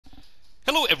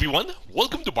Hello everyone,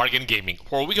 welcome to Bargain Gaming,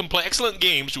 where we can play excellent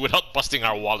games without busting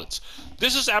our wallets.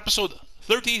 This is episode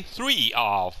 33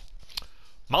 of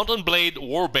Mountain Blade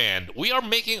Warband. We are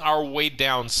making our way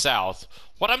down south.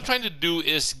 What I'm trying to do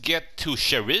is get to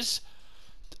Sheriz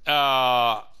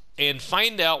and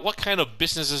find out what kind of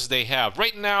businesses they have.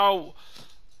 Right now,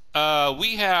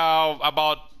 we have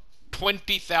about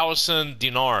 20,000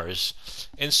 dinars,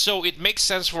 and so it makes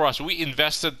sense for us. We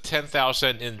invested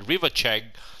 10,000 in Rivacheg,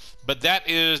 but that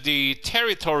is the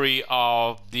territory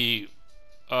of the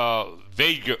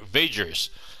Vagers,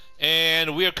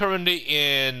 and we are currently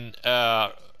in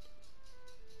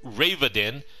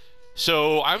Ravadin.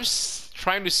 So I'm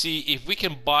trying to see if we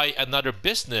can buy another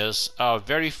business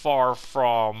very far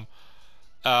from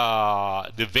the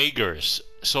Vagers,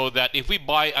 so that if we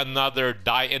buy another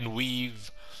dye and weave,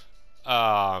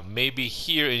 maybe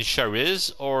here in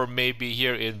Shariz or maybe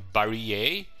here in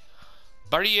Barrier.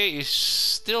 Barrier is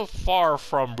still far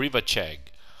from Rivacheg.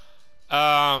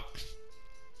 Uh,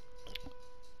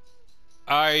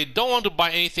 I don't want to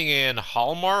buy anything in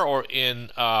Halmar or in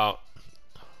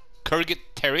Kurgit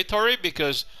territory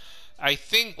because I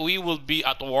think we will be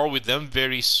at war with them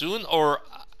very soon. Or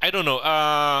I don't know.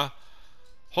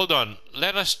 Hold on.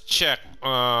 Let us check.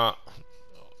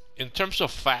 In terms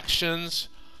of factions,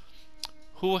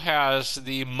 who has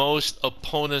the most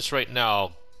opponents right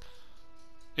now?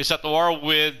 Is at war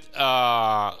with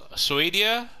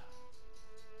Suedia.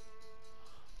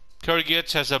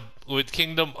 Kurgit has a with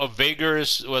Kingdom of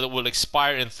Vagers will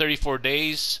expire in 34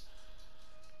 days.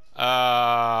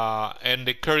 And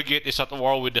the Kurgit is at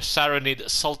war with the Saranid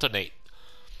Sultanate.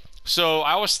 So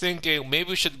I was thinking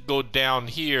maybe we should go down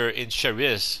here in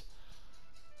Shariz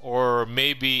or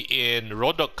maybe in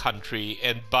Rodok country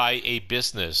and buy a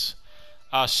business.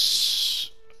 If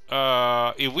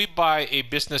we buy a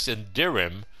business in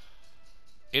Dirim,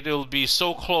 it'll be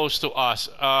so close to us.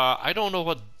 I don't know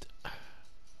what,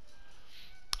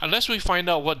 unless we find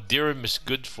out what Dirim is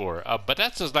good for. But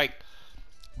that's just like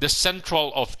the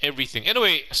central of everything.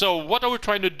 Anyway, so what are we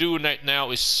trying to do right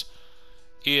now is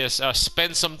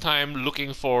spend some time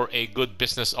looking for a good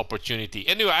business opportunity.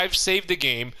 Anyway, I've saved the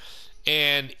game,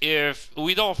 and if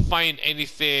we don't find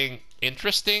anything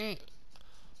interesting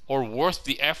or worth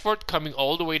the effort coming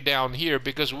all the way down here,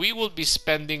 because we will be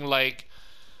spending like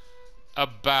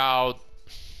about,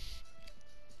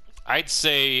 I'd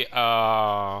say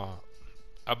about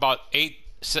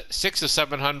 600 to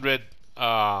 700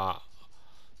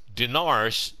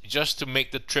 dinars just to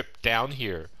make the trip down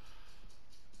here.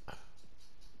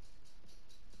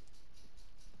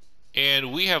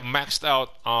 And we have maxed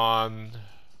out on,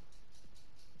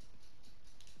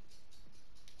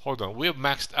 hold on, we have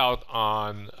maxed out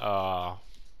on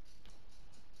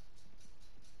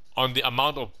the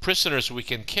amount of prisoners we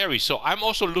can carry. So I'm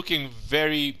also looking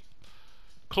very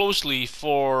closely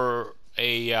for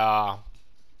a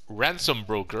ransom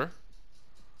broker.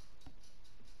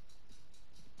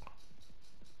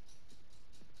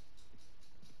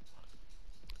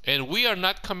 And we are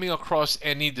not coming across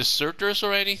any deserters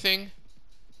or anything.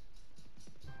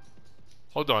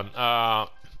 Hold on.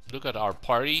 Look at our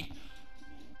party.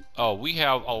 Oh, we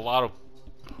have a lot of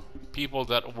people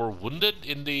that were wounded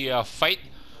in the fight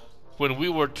when we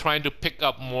were trying to pick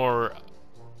up more.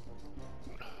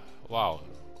 Wow.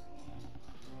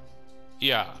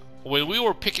 Yeah. When we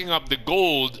were picking up the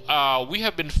gold, we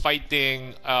have been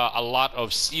fighting a lot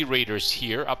of sea raiders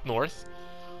here up north,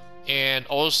 and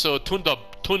also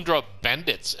tundra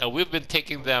bandits. We've been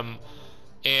taking them,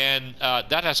 and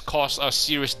that has caused us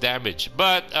serious damage.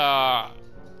 But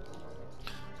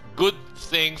good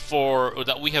thing for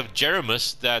that we have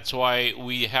Jeremus. That's why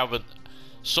we haven't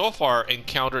so far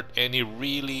encountered any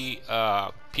really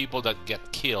people that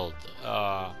get killed.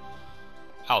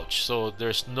 Ouch. So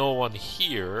there's no one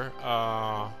here.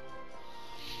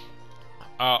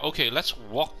 Okay, let's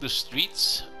walk the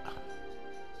streets.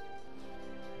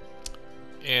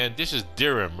 And this is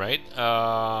Dirim, right?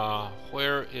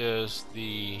 Where is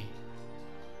the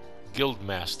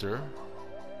Guildmaster?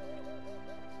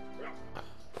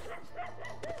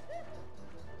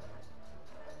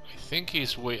 I think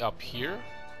he's way up here.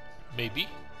 Maybe.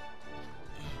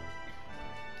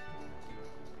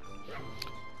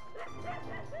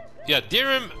 Yeah,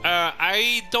 Dirim,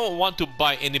 I don't want to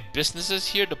buy any businesses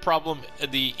here.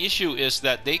 The issue is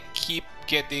that they keep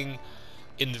getting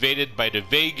invaded by the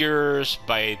Vagers,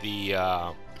 by the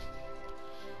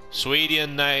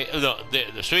Swedian, no,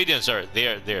 the Swedians are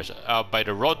there. By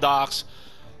the Rodoks,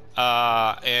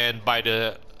 and by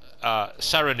the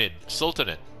Saranid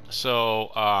Sultanate.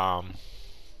 So,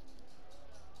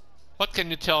 What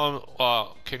can you tell them?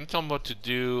 Can you tell them what to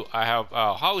do? I have.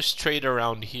 How is trade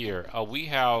around here? We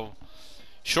have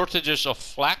shortages of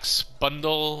flax,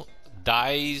 bundle,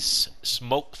 dyes,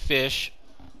 smoked fish.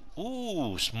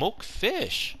 Ooh, smoked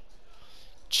fish.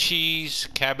 Cheese,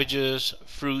 cabbages,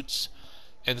 fruits,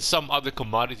 and some other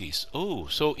commodities. Ooh,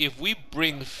 so if we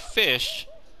bring fish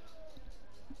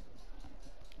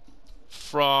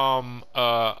from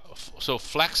so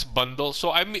flax bundle. So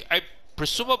I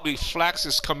presumably flax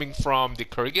is coming from the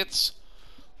Kurgits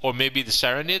or maybe the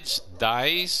Saranids.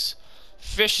 Dyes,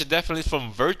 fish is definitely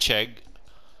from Vercheg,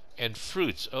 and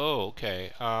fruits. Oh,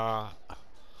 okay.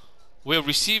 We have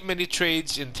received many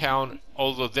trades in town,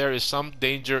 although there is some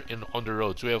danger on the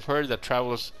roads. We have heard that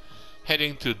travelers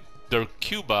heading to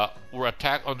Cuba were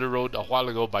attacked on the road a while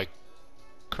ago by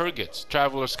Kurgits.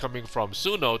 Travelers coming from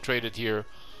Suno traded here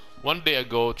one day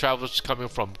ago. Travelers coming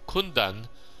from Kundan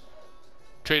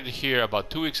traded here about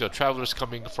 2 weeks ago. Travelers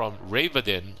coming from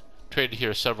Ravadin traded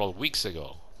here several weeks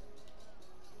ago.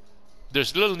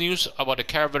 There's little news about the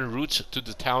caravan routes to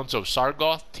the towns of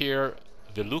Sargoth, Tyr,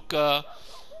 Veluka,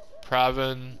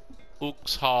 Praven,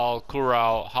 Uxhal,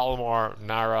 Kurau, Halmar,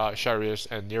 Nara, Sharius,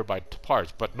 and nearby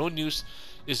parts. But no news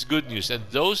is good news, and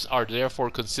those are therefore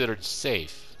considered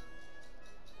safe.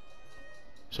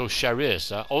 So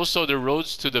Sharius. Also, the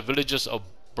roads to the villages of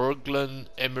Bergland,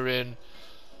 Emirin,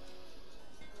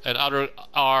 and other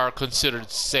are considered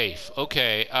safe.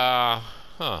 Okay. How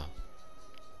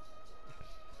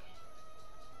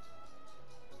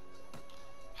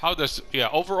does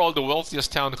overall the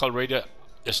wealthiest town in Calradia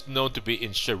is known to be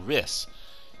in Sharius.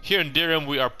 Here in Dirham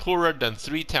we are poorer than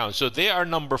 3 towns, so they are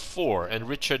number 4 and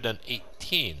richer than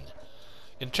 18.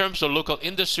 In terms of local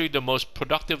industry, the most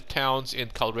productive towns in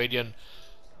Calradian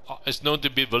is known to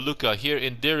be Veluka. Here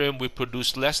in Dirham we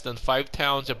produce less than 5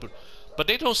 towns, but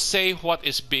they don't say what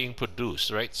is being produced,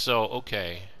 right? So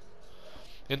okay.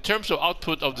 In terms of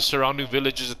output of the surrounding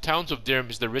villages, the towns of Dirham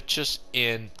is the richest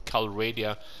in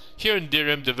Calradia. Here in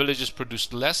Dirham, the villages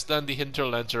produce less than the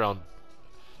hinterlands around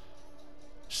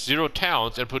 0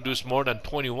 towns and produce more than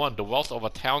 21. The wealth of a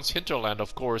town's hinterland,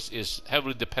 of course, is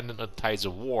heavily dependent on tides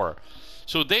of war.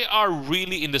 So they are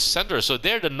really in the center. So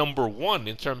they're the number 1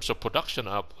 in terms of production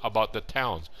about the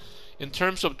towns. In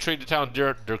terms of trade, the town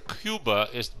Der Cuba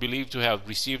is believed to have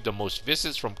received the most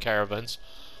visits from caravans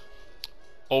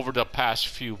over the past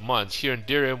few months. Here in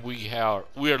Dirham, we are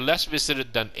less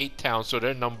visited than 8 towns, so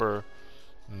they're number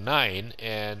 9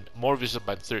 and more visited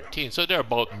by 13. So they're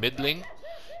about middling.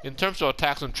 In terms of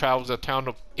attacks on travels, the town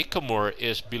of Ikamur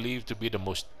is believed to be the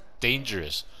most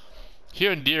dangerous.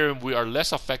 Here in Dirham, we are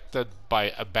less affected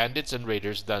by bandits and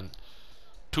raiders than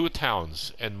 2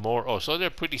 towns and more. Oh, so they're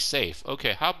pretty safe.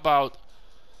 Okay, how about,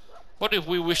 what if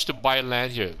we wish to buy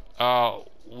land here?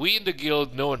 We in the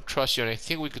guild know and trust you, and I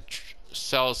think we could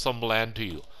sell some land to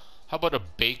you. How about a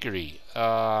bakery?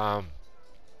 The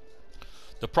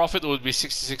profit would be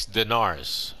 66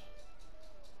 dinars.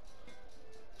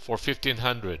 For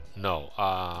 1500. No.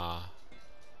 I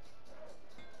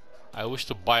wish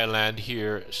to buy land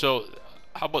here. So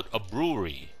how about a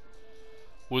brewery?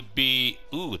 Would be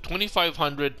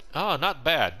 2500. Not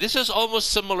bad. This is almost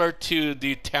similar to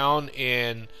the town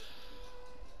in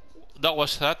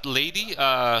that lady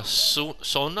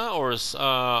Sona, or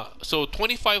so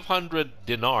 2500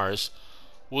 dinars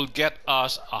will get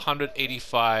us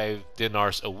 185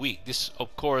 dinars a week. This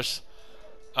of course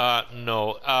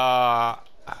no,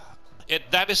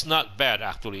 that is not bad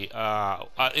actually.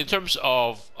 In terms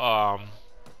of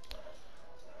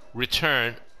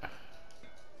return,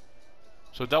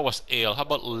 so that was ale. How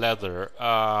about leather?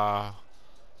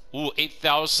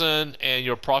 8,000, and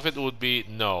your profit would be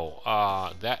no.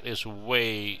 That is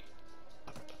way.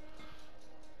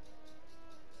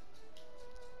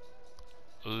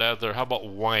 Leather. How about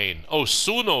wine? Oh,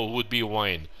 Suno would be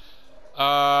wine.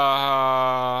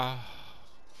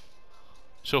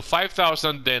 So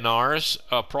 5,000 dinars.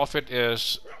 Profit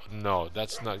is no.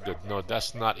 That's not good. No,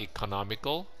 that's not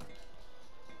economical.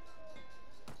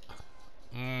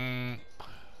 How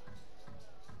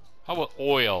about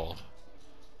oil?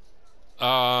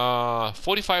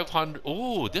 4,500.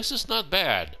 Oh, this is not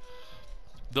bad.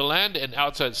 The land and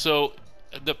outside. So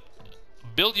the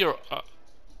build your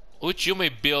which you may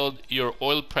build your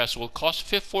oil press will cost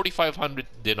 4,500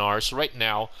 dinars. Right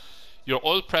now, your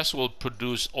oil press will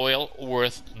produce oil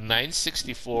worth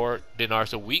 964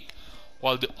 dinars a week,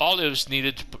 while the olives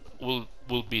needed will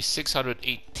be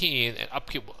 618, and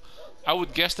upkeep. I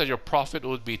would guess that your profit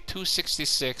would be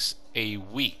 266 a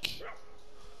week.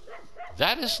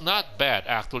 That is not bad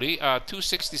actually.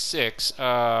 266.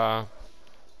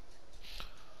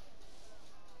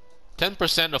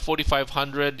 10% of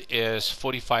 4,500 is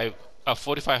 45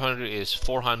 4,500 is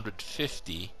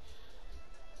 450.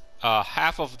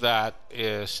 Half of that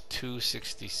is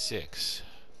 266.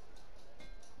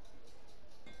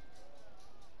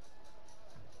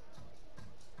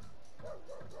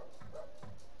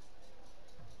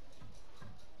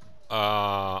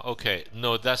 Okay,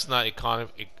 no, that's not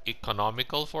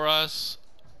economical for us.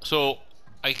 So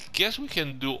I guess we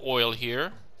can do oil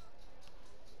here.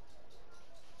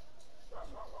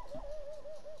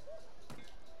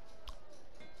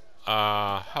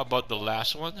 How about the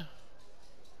last one?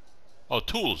 Oh,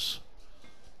 tools.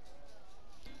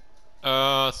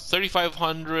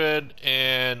 3,500,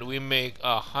 and we make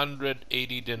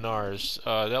 180 dinars.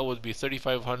 That would be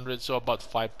 3,500, so about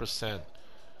 5%.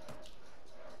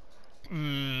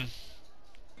 Hmm.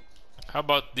 How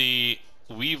about the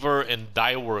weaver and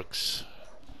dye works?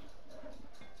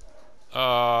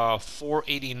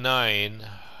 489.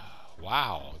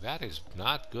 Wow, that is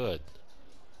not good.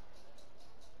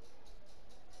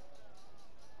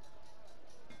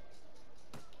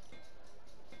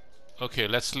 Okay,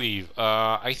 let's leave.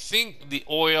 I think the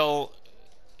oil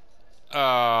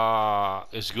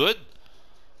is good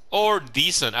or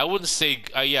decent. I wouldn't say,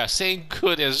 yeah, saying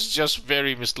good is just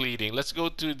very misleading. Let's go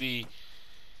to the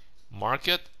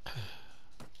market,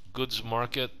 goods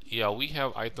market. Yeah, we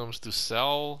have items to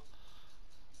sell.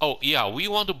 Oh, yeah, we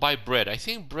want to buy bread. I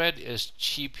think bread is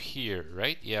cheap here,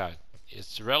 right? Yeah,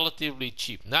 it's relatively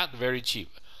cheap. Not very cheap.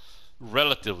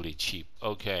 Relatively cheap.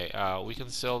 Okay, we can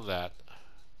sell that.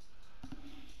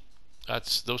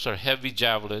 Those are heavy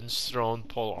javelins, thrown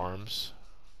pole arms.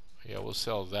 Yeah, we'll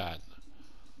sell that.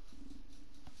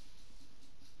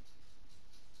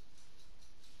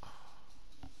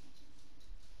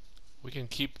 We can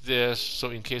keep this so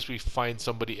in case we find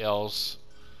somebody else.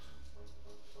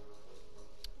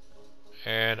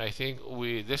 And I think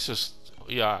this is,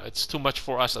 yeah, it's too much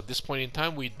for us at this point in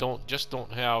time. We don't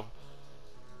have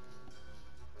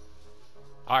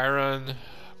iron.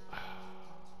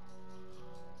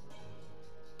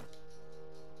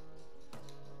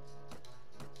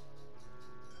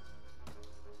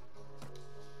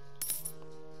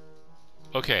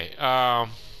 Okay,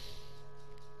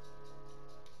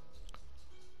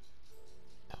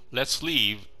 let's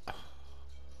leave.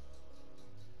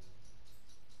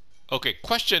 Okay,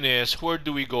 question is, where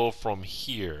do we go from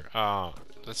here?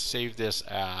 Let's save this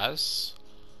as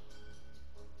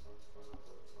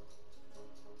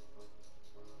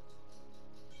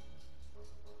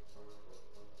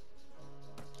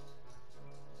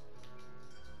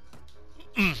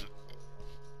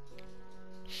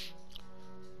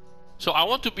so I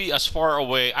want to be as far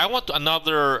away. I want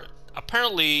another.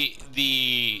 Apparently,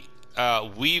 the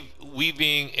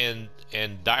weaving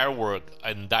and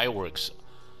dye works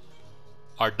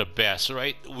are the best,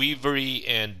 right? Weavery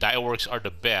and dye works are the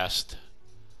best.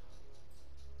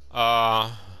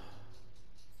 Uh,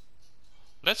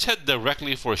 let's head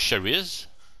directly for Shariz.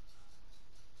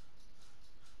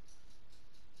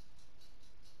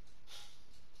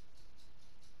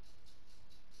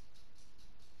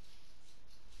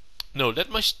 No,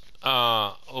 let me.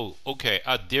 Oh, okay.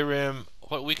 Dirham.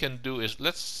 What we can do is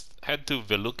let's head to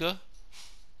Veluca.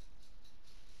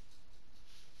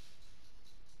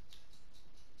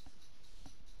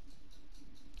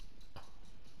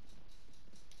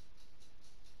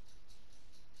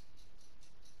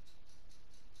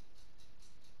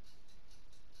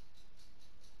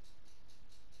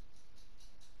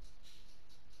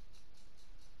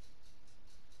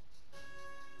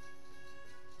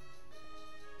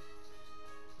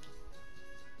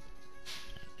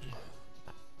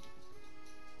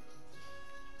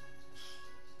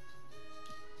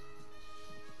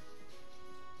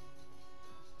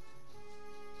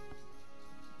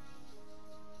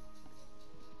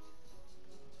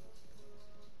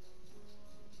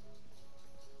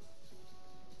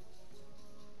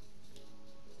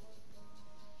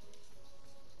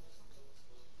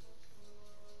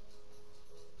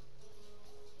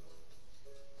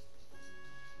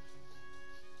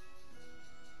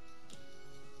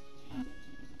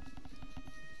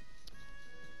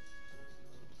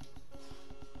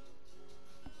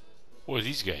 Who are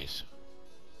these guys?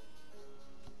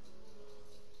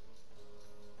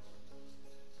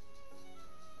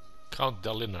 Count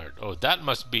Delinard. Oh, that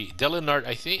must be Delinard.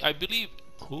 I believe.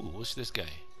 Who's this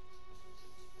guy?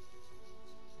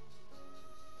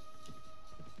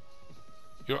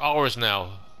 You're ours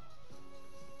now.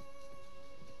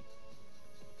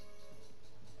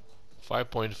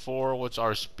 5.4. What's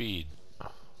our speed?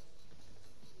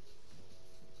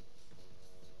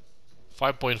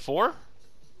 5.4?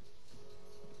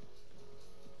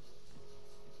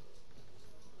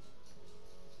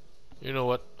 You know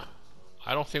what?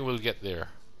 don't think we'll get there.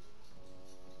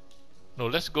 No,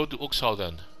 let's go to Uxal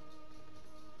then.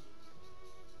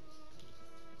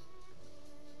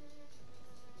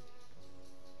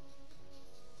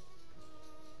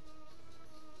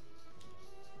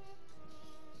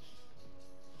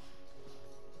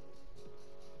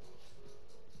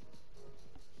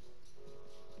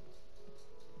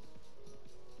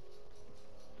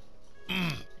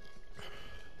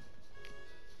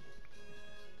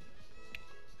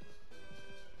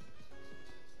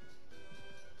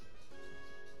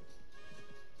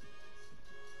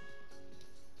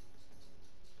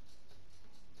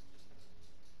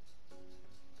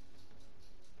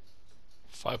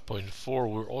 Five 5.4,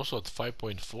 we're also at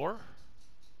 5.4.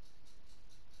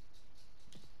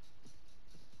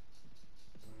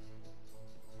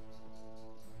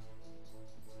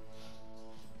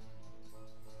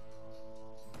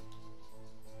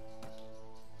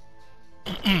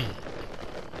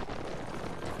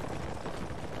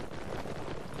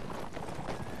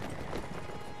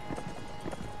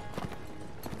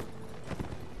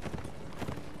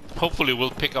 Hopefully we'll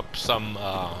pick up some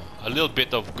a little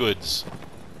bit of goods.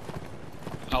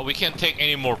 We can't take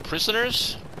any more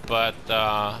prisoners, but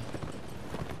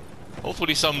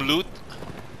hopefully some loot.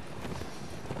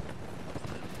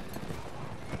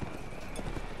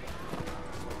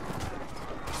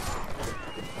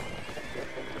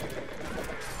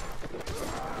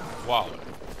 Wow.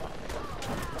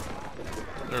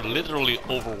 They're literally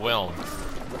overwhelmed.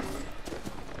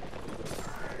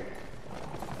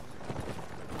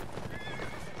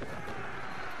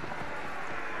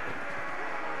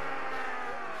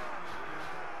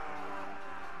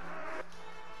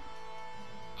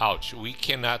 Ouch, we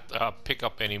cannot pick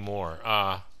up any more.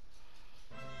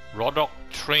 Rodok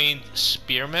trained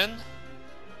spearmen?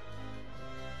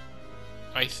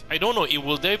 I don't know,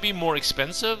 will they be more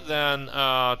expensive than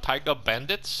Taiga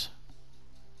bandits?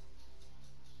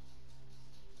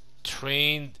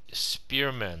 Trained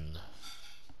spearmen.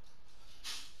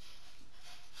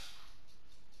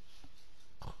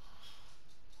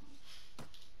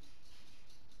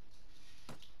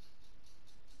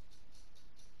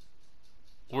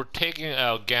 We're taking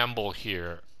a gamble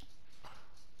here.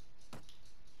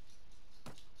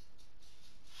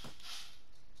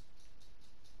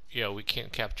 Yeah, we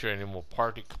can't capture any more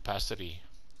party capacity.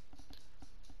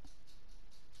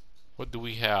 What do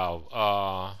we have?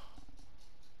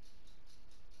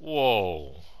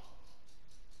 Whoa.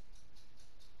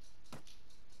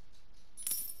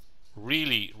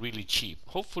 Really, really cheap.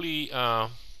 Hopefully,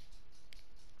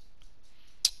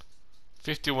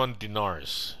 51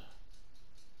 dinars.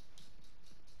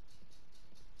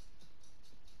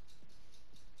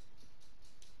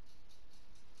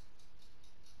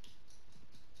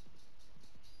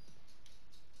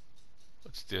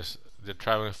 What's this? They're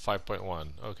traveling 5.1.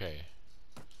 Okay.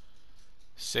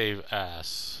 Save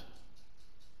as.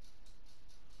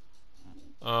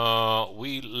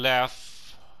 We left.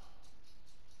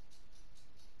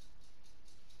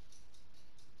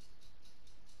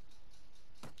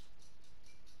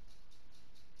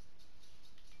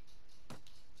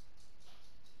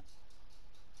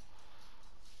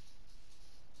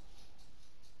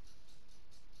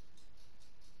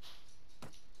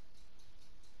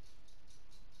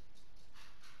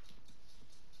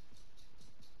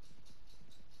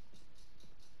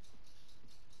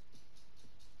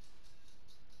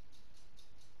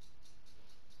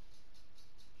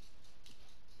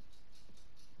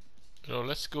 So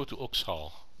let's go to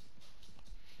Uxhall.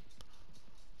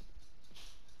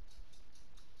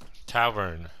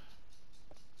 Tavern.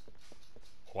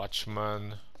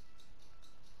 Watchman.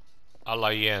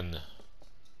 Alayen.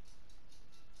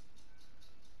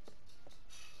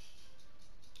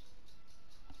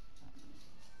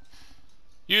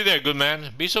 You there, good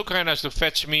man. Be so kind as to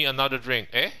fetch me another drink.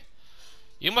 Eh?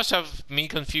 You must have me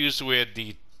confused with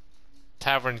the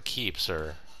Tavern Keep,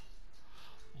 sir.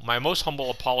 My most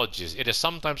humble apologies. It is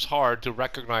sometimes hard to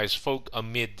recognize folk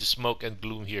amid the smoke and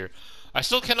gloom here. I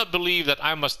still cannot believe that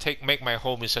I must make my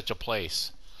home in such a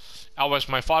place. I was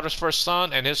my father's first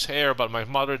son and his heir, but my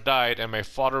mother died and my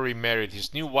father remarried.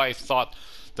 His new wife thought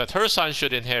that her son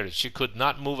should inherit. She could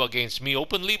not move against me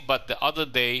openly, but the other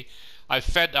day I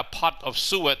fed a pot of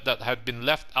suet that had been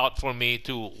left out for me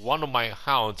to one of my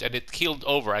hounds, and it keeled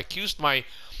over. I accused my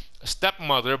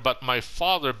stepmother, but my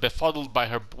father, befuddled by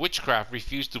her witchcraft,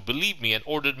 refused to believe me and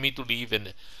ordered me to leave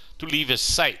his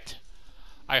sight.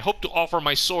 I hope to offer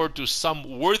my sword to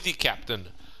some worthy captain,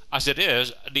 as it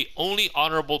is the only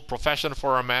honorable profession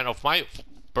for a man of my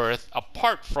birth,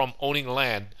 apart from owning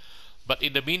land. But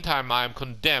in the meantime, I am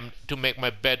condemned to make my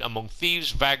bed among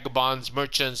thieves, vagabonds,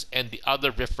 merchants, and the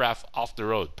other riffraff off the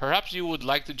road. Perhaps you would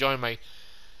like to join my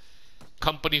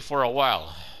company for a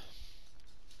while.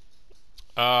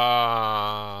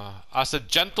 As a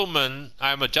gentleman,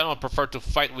 I am a gentleman, prefer to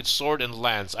fight with sword and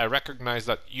lance. I recognize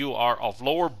that you are of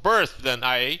lower birth than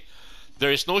I.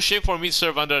 There is no shame for me to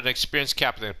serve under an experienced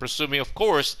captain, presuming, of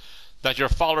course, that your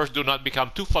followers do not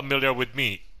become too familiar with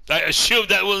me. I assume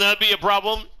that will not be a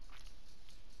problem.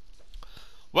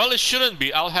 Well, it shouldn't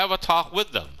be. I'll have a talk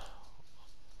with them.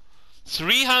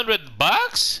 300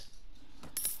 bucks?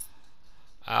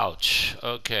 Ouch.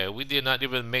 Okay, we did not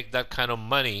even make that kind of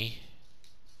money.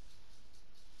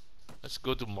 Let's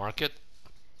go to market.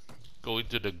 Go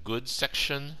into the goods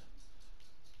section.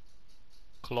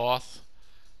 Cloth.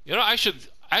 You know, I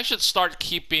should start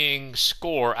keeping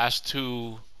score as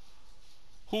to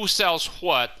who sells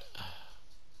what.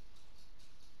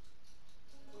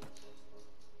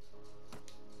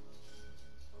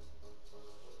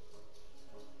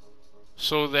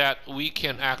 So that we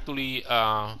can actually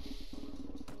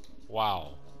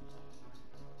wow.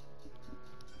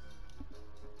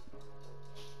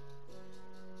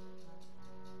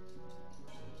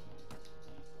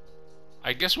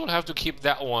 I guess we'll have to keep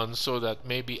that one so that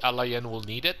maybe Alayan will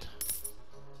need it.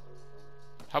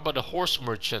 How about the horse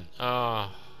merchant?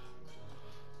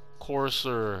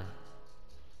 Courser,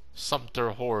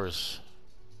 Sumpter horse.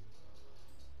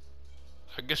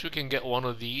 I guess we can get one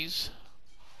of these.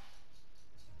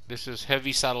 This is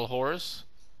heavy saddle horse.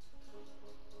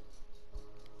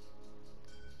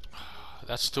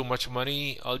 That's too much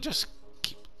money. I'll just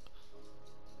keep.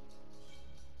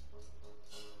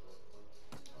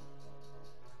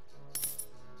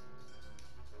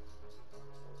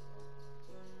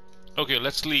 Okay,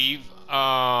 let's leave.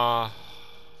 And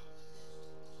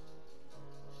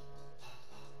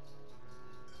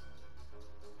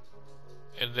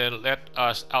then let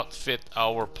us outfit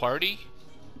our party.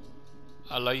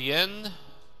 Alayen.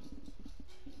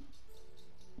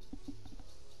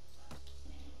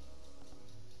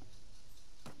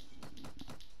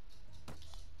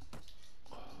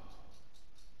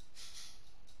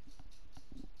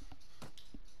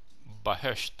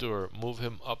 Baheshtur, move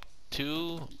him up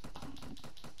to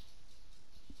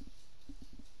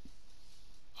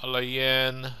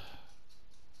Alayen.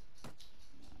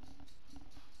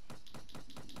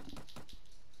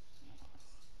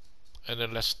 And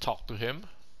then let's talk to him.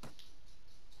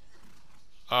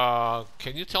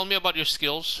 Can you tell me about your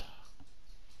skills?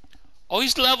 Oh,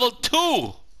 he's level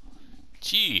 2!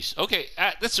 Jeez. Okay,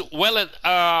 that's well and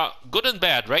good and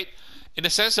bad, right? In the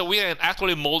sense that we can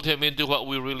actually mold him into what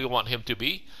we really want him to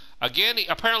be. Again,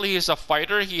 apparently he's a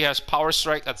fighter. He has power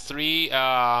strike at 3.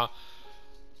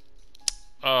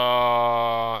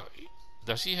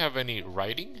 Does he have any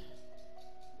riding?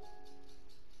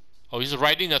 Oh, he's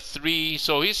riding at 3.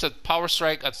 So he's at power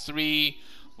strike at 3.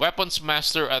 Weapons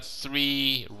master at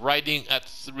 3. Riding at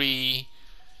 3.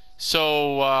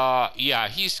 So yeah,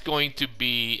 he's going to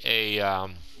be a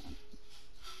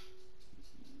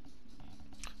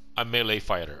melee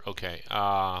fighter. Okay.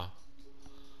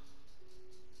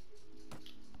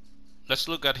 Let's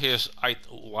look at his.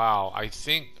 Wow. I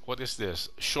think, what is this?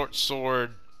 Short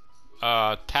sword,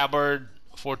 tabard,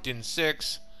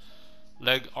 14.6,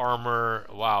 leg armor.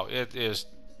 Wow, it is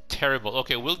terrible.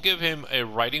 Okay, we'll give him a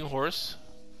riding horse.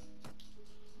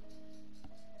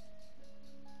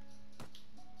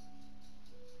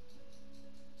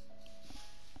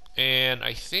 And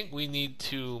I think we need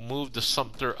to move the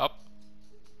Sumpter up.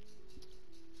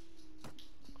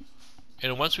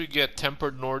 And once we get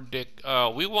Tempered Nordic,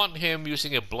 we want him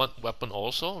using a blunt weapon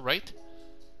also, right?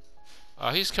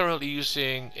 He's currently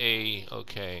using a...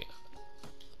 okay.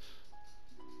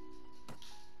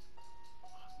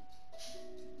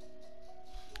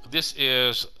 This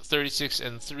is 36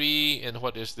 and 3, and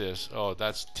what is this? Oh,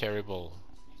 that's terrible.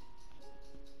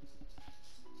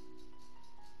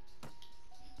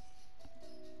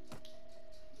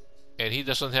 And he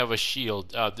doesn't have a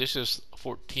shield. This is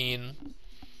 14.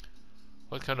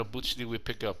 What kind of boots did we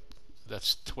pick up?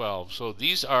 That's 12. So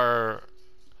these are...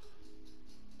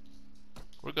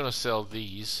 we're gonna sell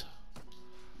these.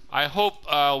 I hope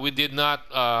we did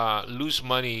not lose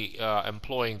money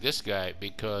employing this guy,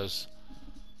 because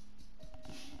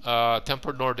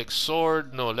Tempered Nordic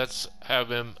Sword, no, let's have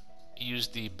him use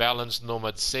the Balanced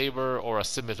Nomad Saber or a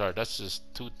Scimitar. That's just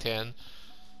 210.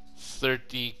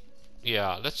 30.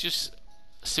 Yeah, let's use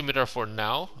Scimitar for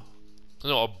now.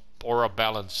 No, or a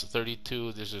balance.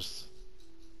 32. This is...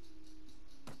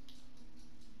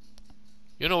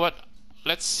 you know what?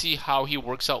 Let's see how he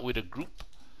works out with a group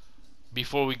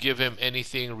before we give him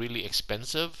anything really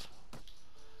expensive.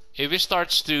 If he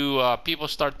starts to, people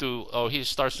start to, oh, he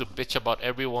starts to bitch about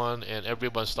everyone, and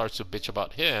everyone starts to bitch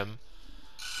about him,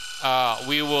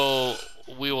 we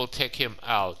will take him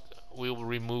out. We will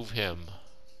remove him.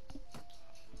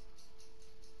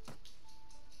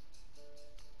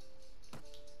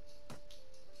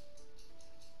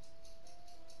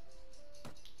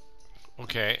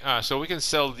 Okay, so we can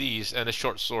sell these and a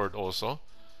short sword also.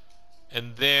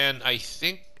 And then I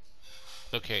think,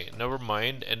 okay, never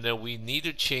mind. And then we need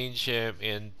to change him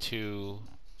into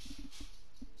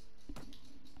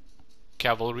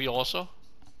cavalry also.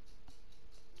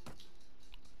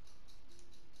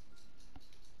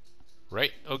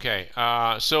 Right? Okay.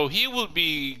 So he will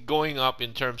be going up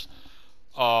in terms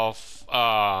of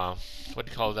what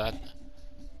do you call that?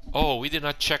 Oh, we did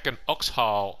not check an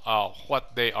Oxhall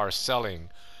what they are selling.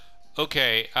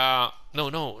 Okay. No,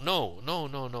 no, no, no,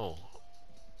 no, no.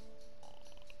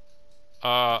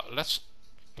 Let's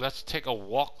take a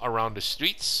walk around the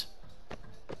streets.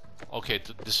 Okay,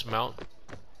 to dismount.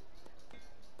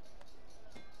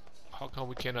 How come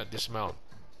we cannot dismount?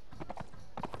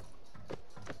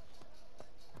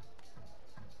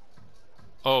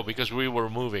 Oh, because we were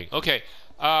moving. Okay.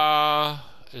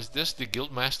 Is this the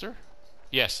guild master?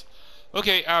 Yes.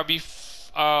 Okay.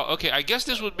 Okay. I guess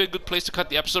this would be a good place to cut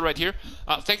the episode right here.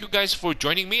 Thank you guys for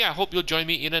joining me. I hope you'll join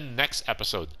me in the next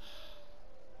episode.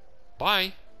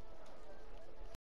 Bye.